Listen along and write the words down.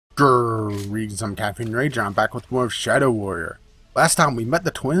Reading some Caffeine Rage, and I'm back with more of Shadow Warrior. Last time we met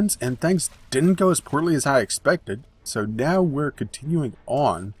the twins, and things didn't go as poorly as I expected, so now we're continuing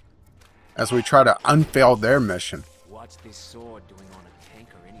on as we try to unveil their mission. What's this sword doing on a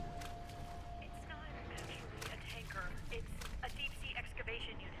tanker anyway? It's not actually a tanker. It's a deep-sea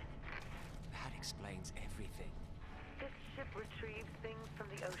excavation unit. That explains everything. This ship retrieves things from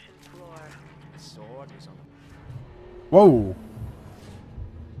the ocean floor. The sword was on the... Whoa!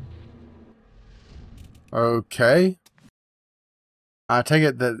 Okay. I take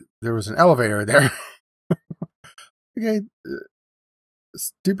it that there was an elevator there. Okay.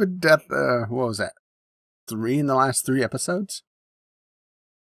 Stupid death, what was that? 3 in the last 3 episodes?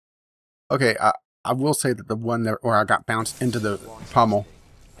 Okay, I will say that the one that, where I got bounced into the pommel.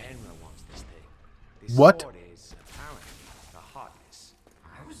 What? Is apparently the hotness.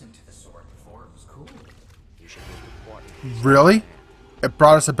 I was into the sword before. It was cool. You should report. Really? It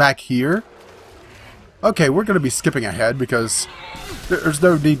brought us back here? Okay, we're going to be skipping ahead because there's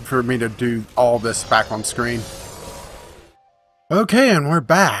no need for me to do all this back on screen. Okay, and we're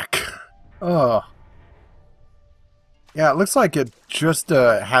back. Oh. Yeah, it looks like it just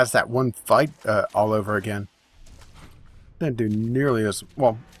has that one fight all over again. Didn't do nearly as...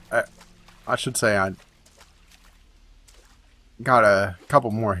 Well, I should say I got a couple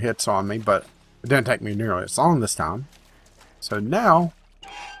more hits on me, but it didn't take me nearly as long this time. So now...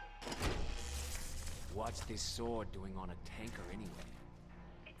 What's this sword doing on a tanker anyway?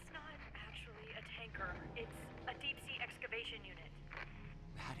 It's not actually a tanker. It's a deep-sea excavation unit.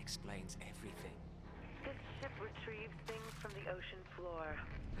 That explains everything. This ship retrieves things from the ocean floor.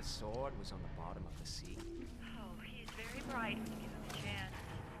 The sword was on the bottom of the sea. Oh, he's very bright when you give him a chance.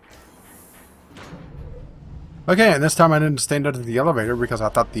 Okay, and this time I didn't stand under the elevator because I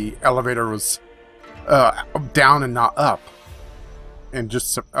thought the elevator was down and not up. And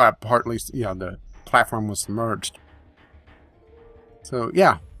just partly, you know, the platform was submerged. So,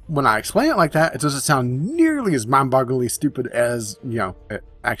 yeah, when I explain it like that, it doesn't sound nearly as mind-bogglingly stupid as, you know, it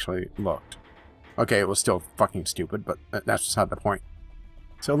actually looked. Okay, it was still fucking stupid, but that's just not the point.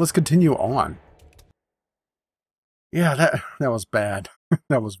 So let's continue on. Yeah, that was bad.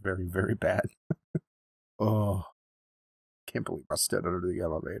 That was very, very bad. Oh, can't believe I stood under the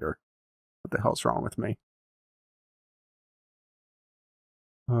elevator. What the hell's wrong with me?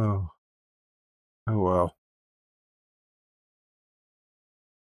 Oh. Oh well.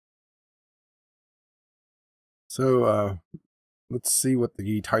 So, let's see what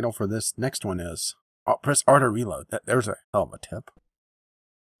the title for this next one is. Oh, press R to reload. There's a hell of a tip.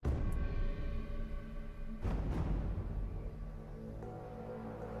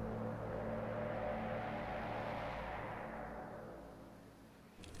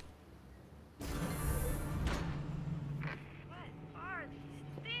 What are these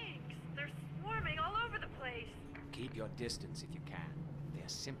things? They're swarming all over the place. Keep your distance if you can. They're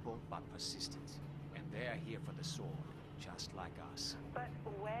simple but persistent. And they're here for the sword, just like us. But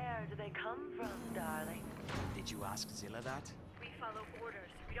where do they come from, darling? Did you ask Zilla that? We follow orders.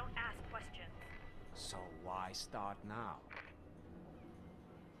 We don't ask questions. So why start now?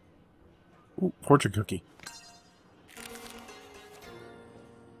 Ooh, fortune cookie.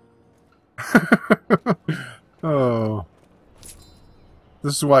 Oh.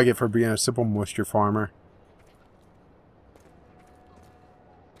 This is what I get for being a simple moisture farmer.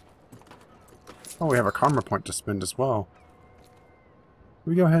 Oh, we have a karma point to spend as well. Can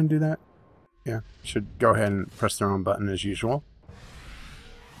we go ahead and do that? Yeah, should go ahead and press the wrong button as usual.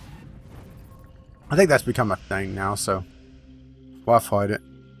 I think that's become a thing now, so why fight it?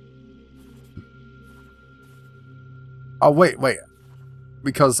 Oh, wait.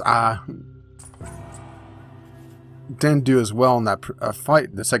 Because I didn't do as well in that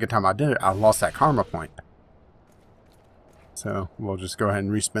fight the second time I did it. I lost that karma point. So we'll just go ahead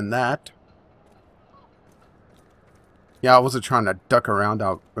and respin that. Yeah, I wasn't trying to duck around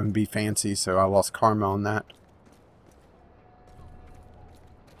out and be fancy, so I lost karma on that.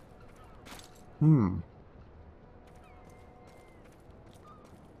 Let's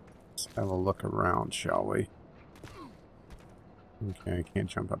have a look around, shall we? Okay, I can't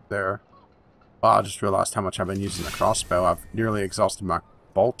jump up there. Oh, I just realized how much I've been using the crossbow. I've nearly exhausted my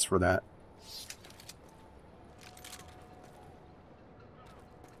bolts for that.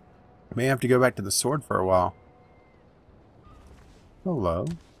 May have to go back to the sword for a while. Hello.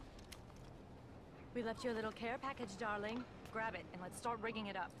 We left you a little care package, darling. Grab it and let's start rigging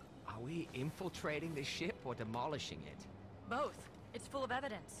it up. Are we infiltrating the ship or demolishing it? Both. It's full of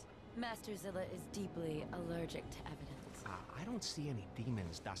evidence. Master Zilla is deeply allergic to evidence. I don't see any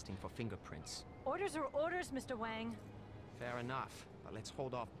demons dusting for fingerprints. Orders are orders, Mr. Wang. Fair enough, but But let's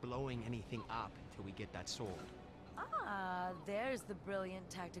hold off blowing anything up until we get that sword. Ah, there's the brilliant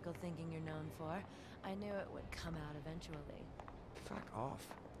tactical thinking you're known for. I knew it would come out eventually. Fuck off.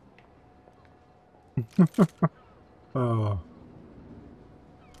 Oh.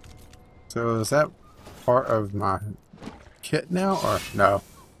 So is that part of my kit now, or no?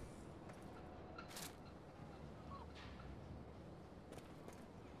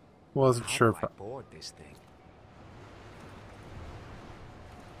 Wasn't How sure do if I board this thing?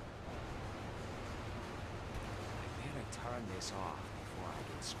 I better turn this off before I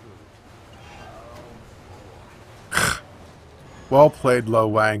get screwed. Well played, Lo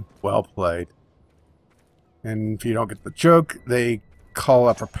Wang. Well played. And if you don't get the joke, they call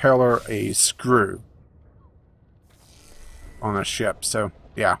a propeller a screw on a ship. So,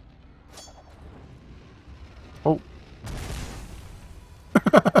 yeah. Oh.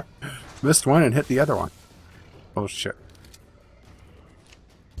 Missed one and hit the other one. Oh, shit.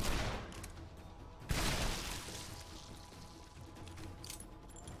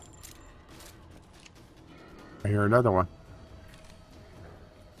 I hear another one.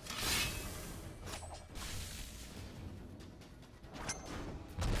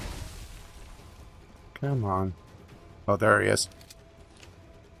 Come on. Oh, there he is.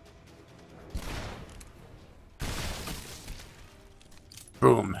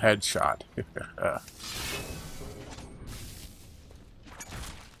 Boom, headshot.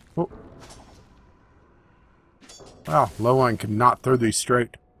 Oh. Wow, Low One can not throw these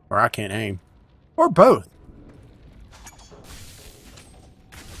straight, or I can't aim. Or both.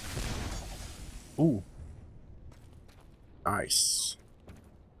 Ooh. Nice.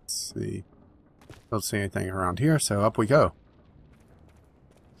 Let's see. Don't see anything around here, so up we go.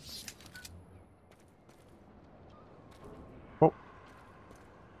 Oh.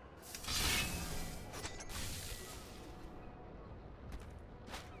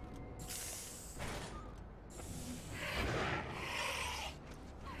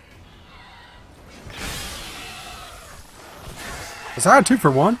 Is that a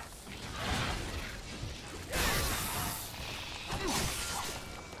 2-for-1?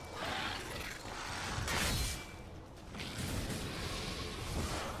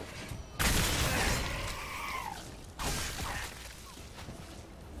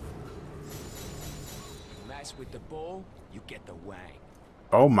 Mess with the bull, you get the wang.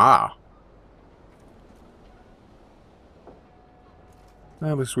 Oh my.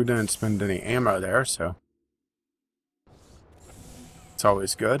 Well, at least we didn't spend any ammo there, so it's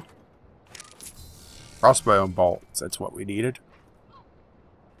always good. Crossbow and bolts, that's what we needed.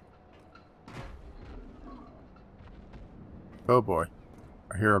 Oh boy.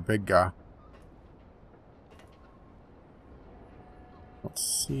 I hear a big guy. Don't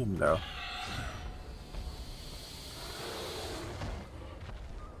see him though.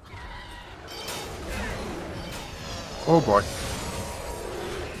 Oh boy.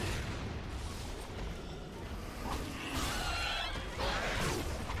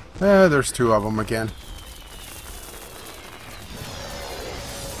 There's two of them again.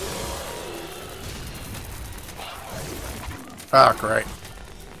 Ah, great.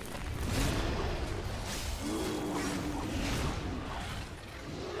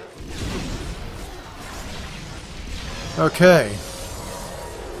 Okay.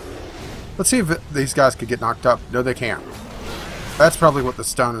 Let's see if these guys could get knocked up. No, they can't. That's probably what the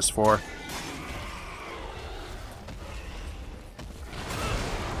stun is for.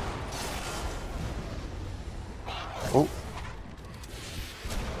 Oh.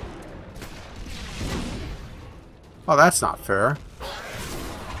 Oh, that's not fair.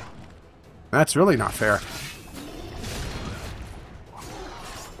 That's really not fair.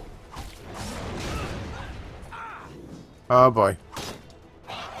 Oh boy.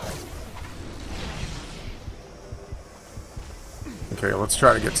 Okay, let's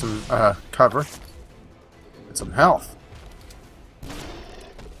try to get some cover. Get some health.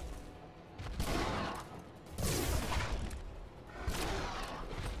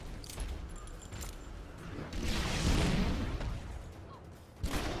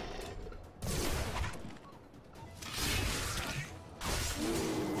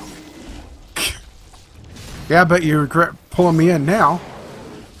 Yeah, but you regret pulling me in now.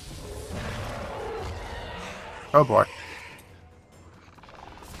 Oh boy.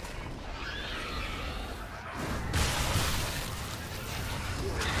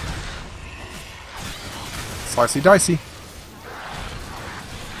 Slicey dicey.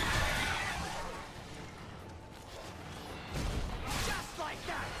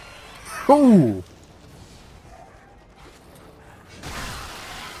 Ooh.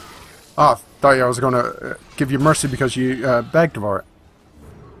 Oh, thought I was going to give you mercy because you begged for it.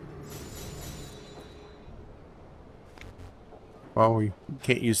 Well, we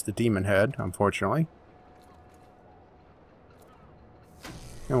can't use the demon head, unfortunately.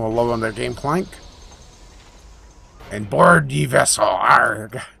 And we'll load on their game plank. And board ye vessel!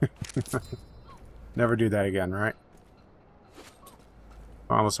 Arrgh! Never do that again, right?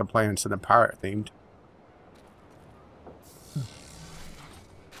 Well, unless I'm playing something pirate themed.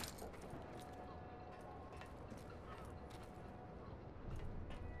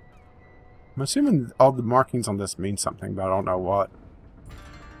 I'm assuming all the markings on this mean something, but I don't know what.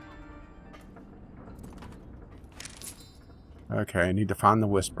 Okay, I need to find the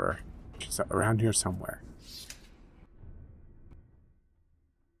Whisperer. She's around here somewhere.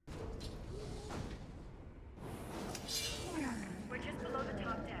 We're just below the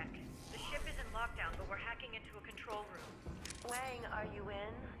top deck. The ship is in lockdown, but we're hacking into a control room. Wang, are you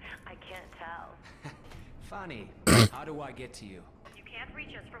in? I can't tell. Funny. How do I get to you? You can't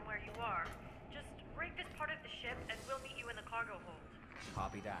reach us from where you are. Just rig this part of the ship, and we'll meet you in the cargo hold.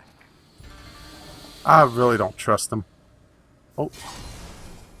 Copy that. I really don't trust them. Oh.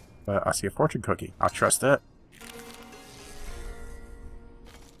 But I see a fortune cookie. I'll trust it.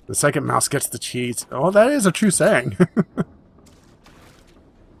 The second mouse gets the cheese. Oh, that is a true saying.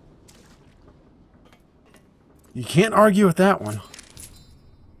 You can't argue with that one.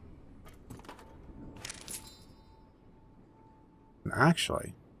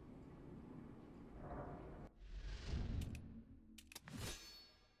 Actually.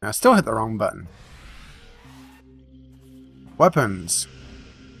 I still hit the wrong button. Weapons.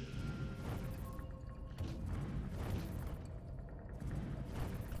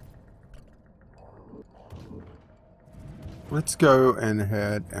 Let's go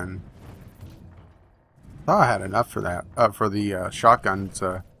ahead and... Oh, I had enough for that. For the shotgun's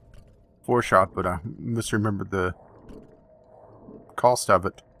 4-shot, but I misremembered the cost of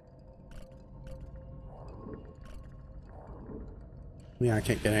it. Yeah, I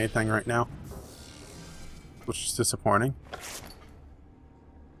can't get anything right now, which is disappointing.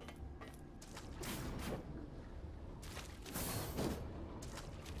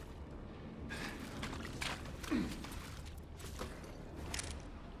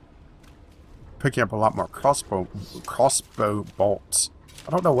 Picking up a lot more crossbow bolts.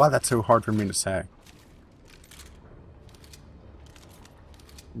 I don't know why that's so hard for me to say.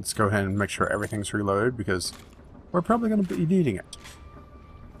 Let's go ahead and make sure everything's reloaded because we're probably going to be needing it.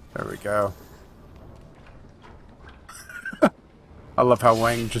 There we go. I love how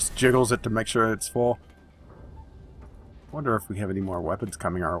Wang just jiggles it to make sure it's full. I wonder if we have any more weapons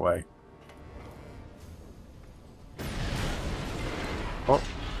coming our way. Oh.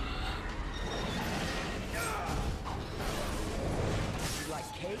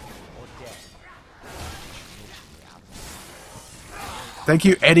 Thank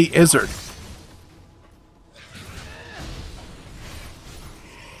you, Eddie Izzard.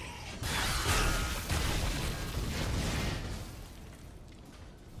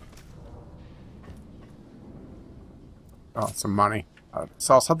 Oh, some money. I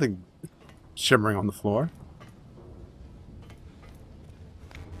saw something shimmering on the floor.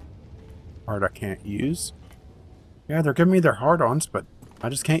 Heart I can't use. Yeah, they're giving me their hard-ons, but I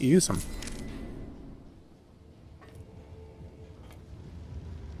just can't use them.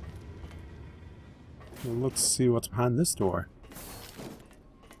 Well, let's see what's behind this door.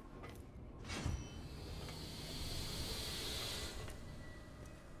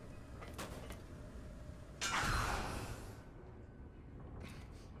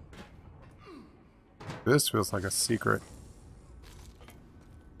 This feels like a secret.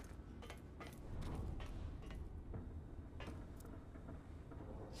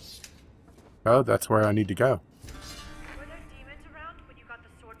 Oh, that's where I need to go. Were there demons around when you got the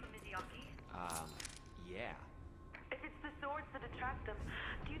sword from Mizuyaki? Yeah. If it's the swords that attract them,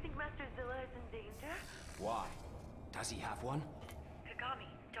 do you think Master Zilla is in danger? Why? Does he have one? Kagami,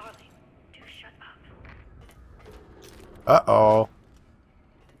 darling, do shut up. Uh-oh.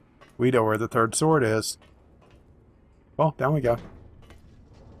 We know where the third sword is. Well, down we go.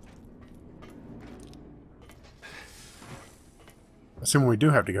 Assuming we do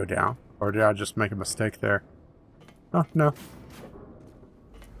have to go down. Or did I just make a mistake there? Oh, no.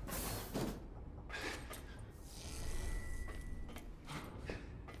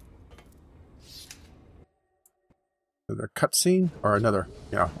 Another cutscene? Or another,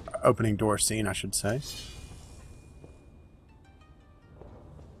 yeah, opening door scene, I should say.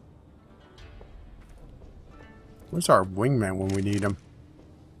 Where's our wingman when we need him?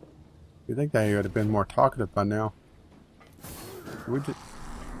 You'd think they would have been more talkative by now. We did.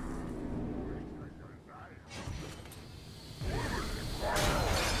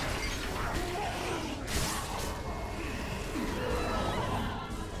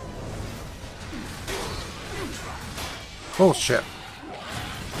 Bullshit.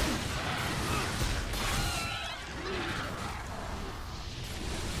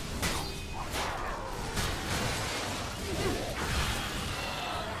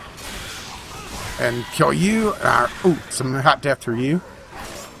 And kill you. Ooh, some hot death through you.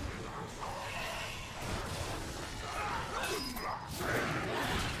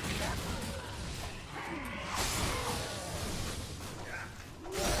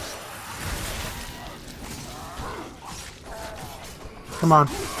 Come on.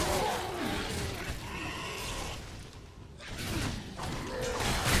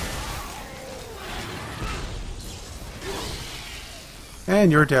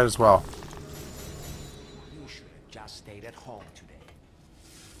 And you're dead as well. You should have just stayed at home today.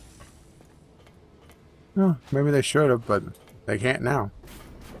 Oh, maybe they should have, but they can't now.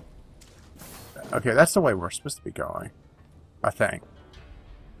 Okay, that's the way we're supposed to be going, I think.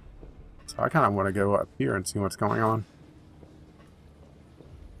 So I kind of want to go up here and see what's going on.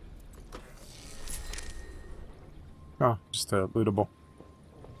 Oh, just lootable.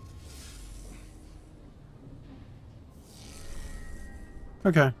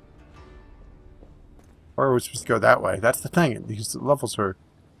 Okay. Or are we supposed to go that way? That's the thing. These levels are...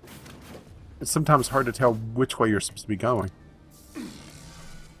 It's sometimes hard to tell which way you're supposed to be going.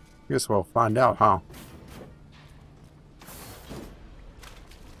 Guess we'll find out, huh?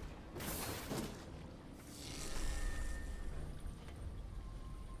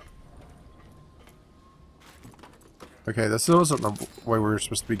 Okay, this wasn't the way we were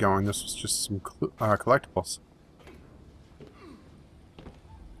supposed to be going. This was just some collectibles.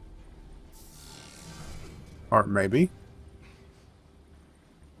 Or maybe.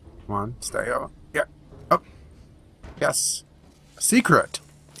 Come on, stay up. Yeah, up. Yes. A secret.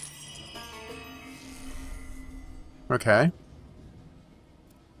 Okay.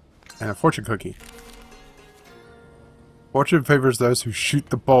 And a fortune cookie. Fortune favors those who shoot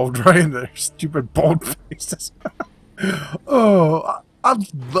the bulb right in their stupid bald faces. Oh, I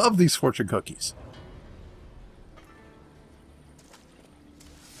love these fortune cookies.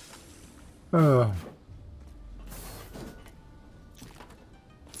 Oh.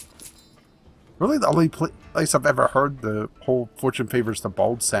 Really, the only place I've ever heard the whole fortune favors the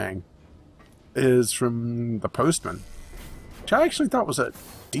bald saying is from The Postman, which I actually thought was a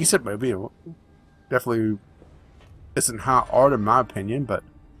decent movie. It definitely isn't high art in my opinion, but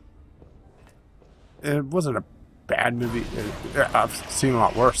it wasn't a bad movie. I've seen a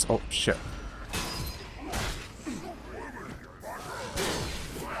lot worse. Oh, shit.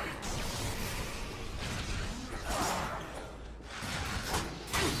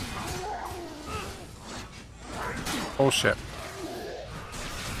 Oh, shit.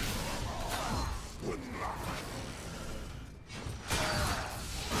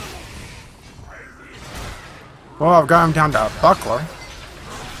 Well, I've got him down to a buckler.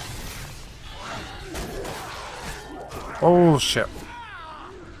 Oh, shit.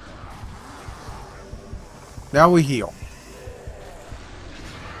 Now we heal.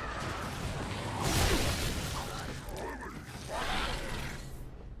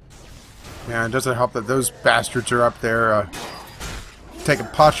 Yeah, it doesn't help that those bastards are up there taking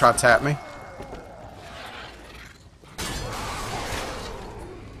pot shots at me.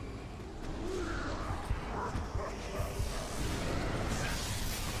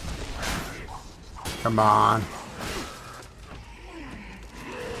 Come on.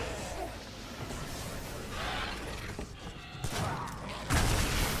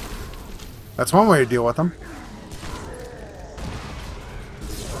 That's one way to deal with them.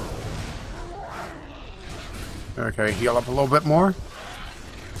 Okay, heal up a little bit more.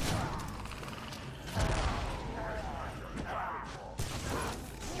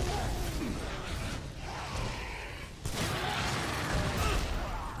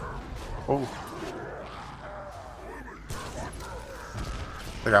 Oh.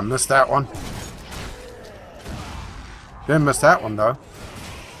 I think I missed that one. Didn't miss that one, though.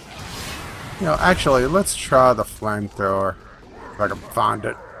 You know, actually, let's try the flamethrower. If I can find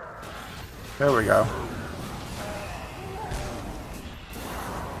it. There we go.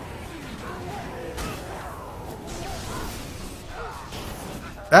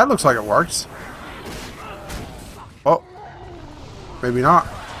 That looks like it works. Oh. Maybe not.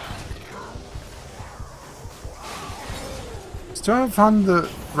 Still haven't found the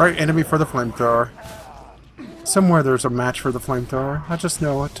right enemy for the flamethrower. Somewhere there's a match for the flamethrower. I just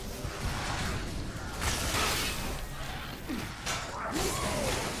know it.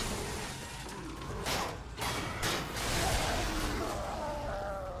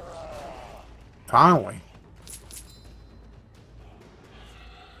 Finally.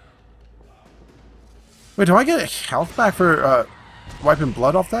 Wait, do I get health back for wiping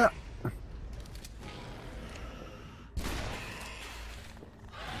blood off that?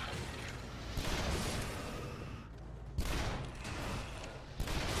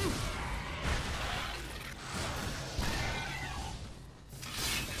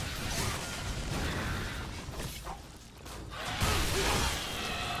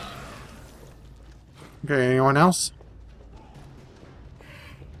 Okay, anyone else?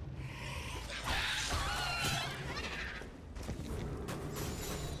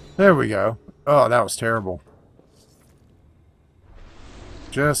 There we go. Oh, that was terrible.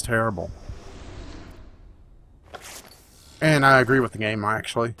 Just terrible. And I agree with the game,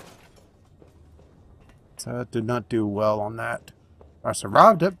 actually. So I did not do well on that. I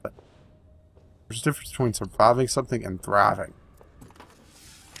survived it, but there's a difference between surviving something and thriving.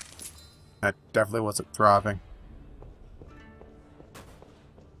 That definitely wasn't thriving.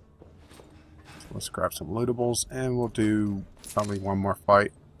 So let's grab some lootables, and we'll do probably one more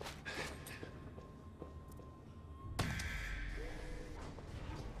fight.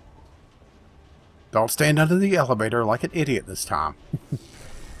 Don't stand under the elevator like an idiot this time.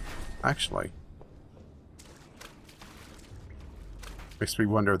 Actually. Makes me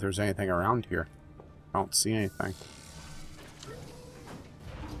wonder if there's anything around here. I don't see anything.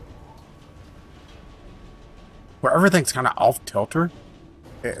 Where everything's kind of off-tilter,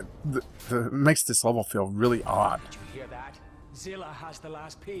 it makes this level feel really odd. Did you hear that? Zilla has the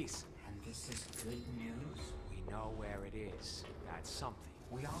last piece. And this is good news? We know where it is. That's something.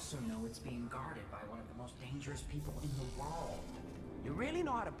 We also know it's being guarded by one of the most dangerous people in the world. You really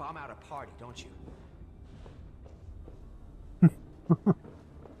know how to bomb out a party, don't you?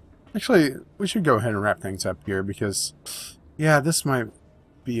 Actually, we should go ahead and wrap things up here because, yeah, this might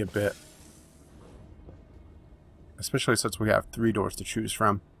be a bit... Especially since we have 3 doors to choose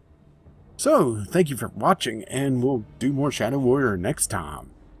from. So, thank you for watching, and we'll do more Shadow Warrior next time.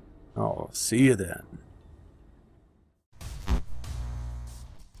 I'll see you then.